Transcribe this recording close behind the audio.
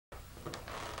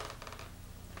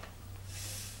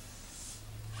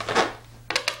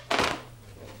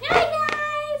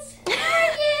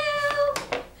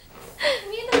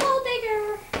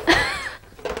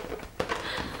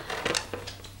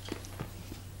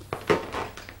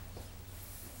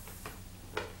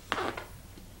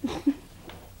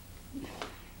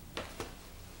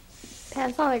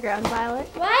Pants on the ground, Violet.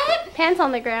 What? Pants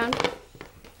on the ground.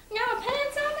 No,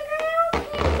 pants on the ground.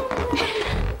 Pants on the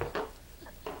ground.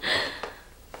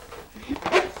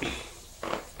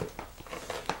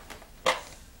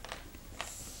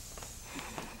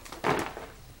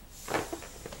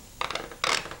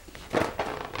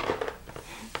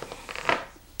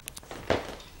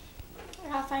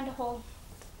 I'll find a hole.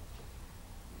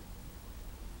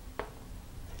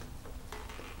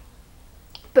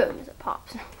 Boom, as it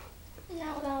pops.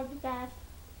 No, that would be bad.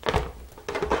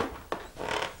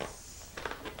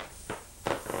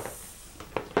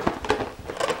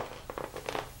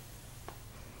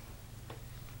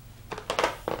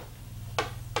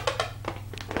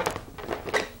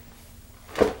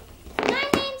 My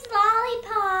name's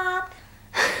Lollipop.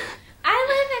 I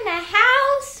live in a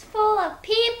house full of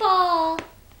people.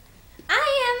 I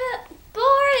am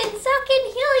bored and sucking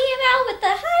helium out with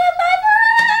the high of my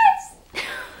voice.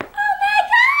 Oh my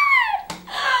god!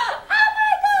 Oh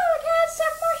my god! I gotta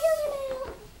suck more helium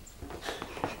out.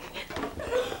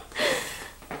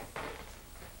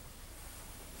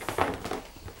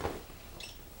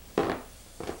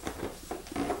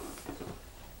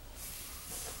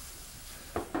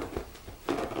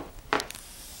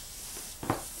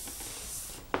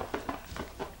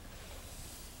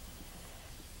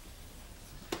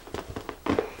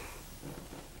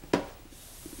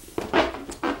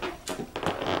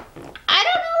 I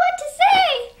don't know what to say.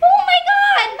 Oh my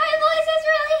god, my voice is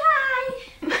really high.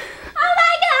 Oh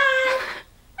my god.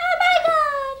 Oh my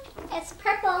god. It's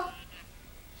purple.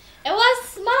 It was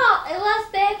small. It was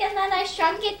big and then I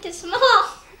shrunk it to small.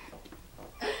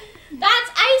 That's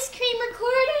ice cream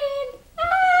recording. Ah,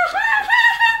 ha, ha,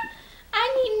 ha. I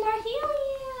need more helium.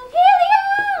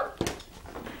 Helium.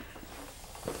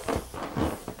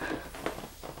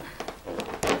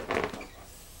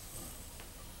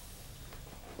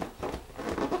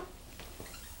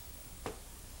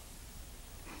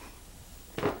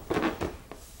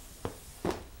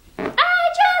 I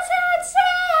just had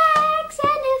sex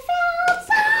and it felt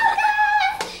so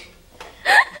good.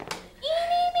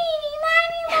 Eeny, meeny,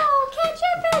 miny, moe, catch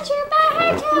a picture by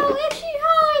her toe. If she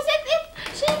hollers, if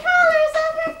she hollers,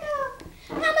 I'll let go.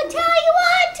 I'ma tell you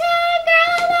one time,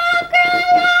 girl, I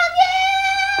love you.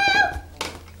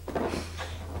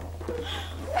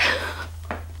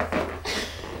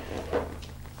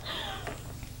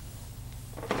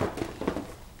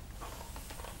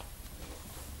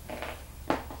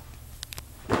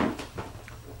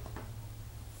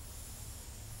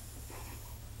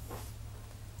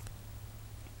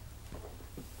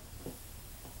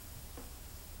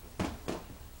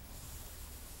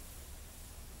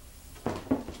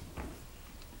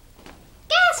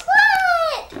 Guess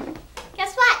what?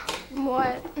 Guess what?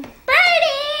 What?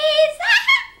 Birdies!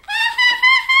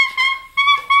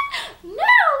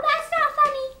 No, that's not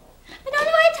funny. I don't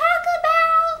know what to talk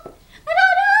about. I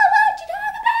don't know what to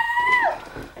talk about.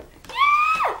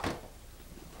 Yeah!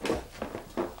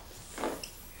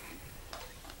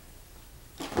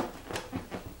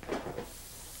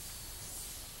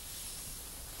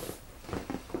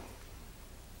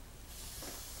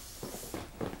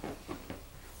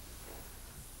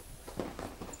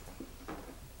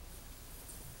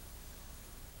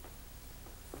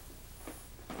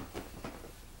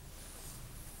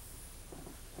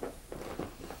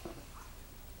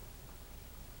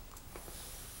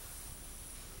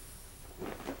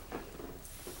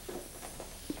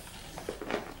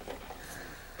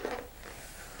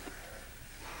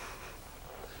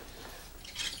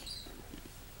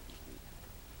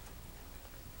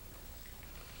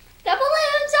 The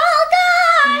balloon's all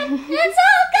gone! It's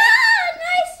all gone!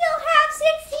 I still have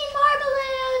 16 more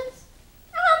balloons!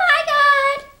 Oh my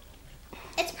god!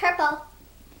 It's purple.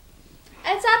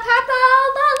 It's a purple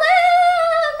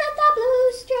balloon with a blue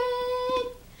string!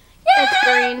 Yeah! It's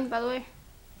green, by the way.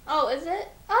 Oh, is it?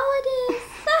 Oh, it is.